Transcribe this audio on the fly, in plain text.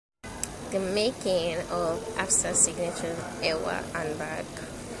the making of Afsa's signature Ewa handbag.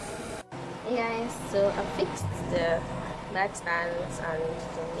 Hey guys, so I fixed the bag stands and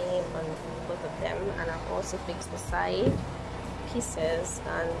the name on both of them, and I've also fixed the side pieces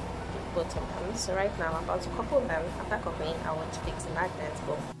and both of them. So right now I'm about to couple them. After coupling, I want to fix the magnets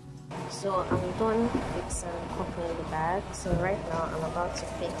both. So I'm done fixing coupling the bag. So right now I'm about to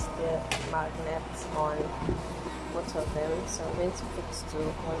fix the magnets on both of them. So I'm going to fix two,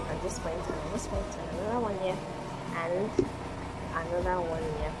 one at this point and this point, and another one here and another one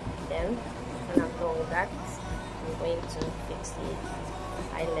here. Then when I'm done with that, I'm going to fix the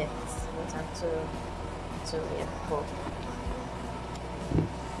eyelets. Which are two here both.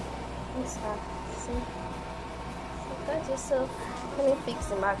 So let me fix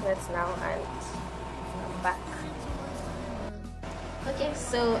the magnets now and I'm back. Okay,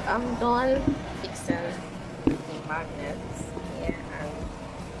 so I'm done fixing the magnets here and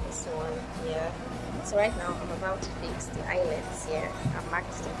this one here. So right now I'm about to fix the eyelets here. I've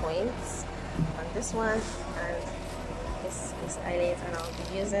marked the points on this one and this eyelet, and I'll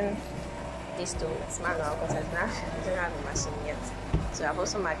be using these two. It's manual because I don't have a machine yet. So I've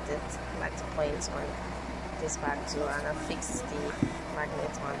also marked the points on this bag too, and I fixed the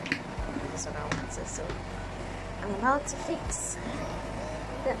magnet on this other one. So I'm about to fix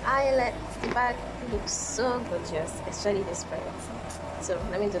the eyelet. The bag looks so gorgeous, especially this print. So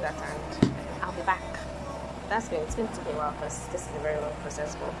let me do that and I'll be back. It's going to take a while because this is a very long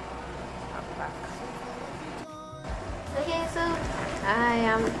process, but I'll be back. Okay, so I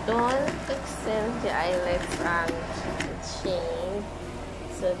am done fixing the eyelets and the chain.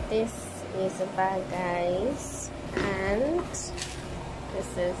 So this is the bag, guys, and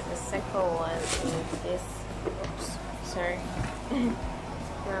this is the second one in this. Oops, sorry.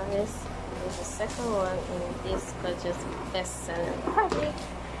 Now this is the second one in this gorgeous best-selling fabric.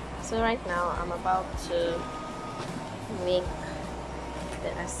 So right now I'm about to make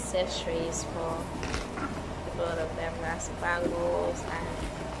the accessories for both of them. That's the bangles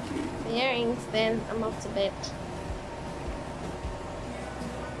and the earrings. Then I'm up to bed.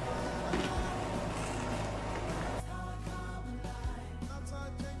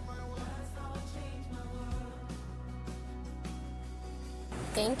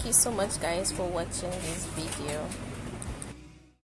 Thank you so much guys for watching this video.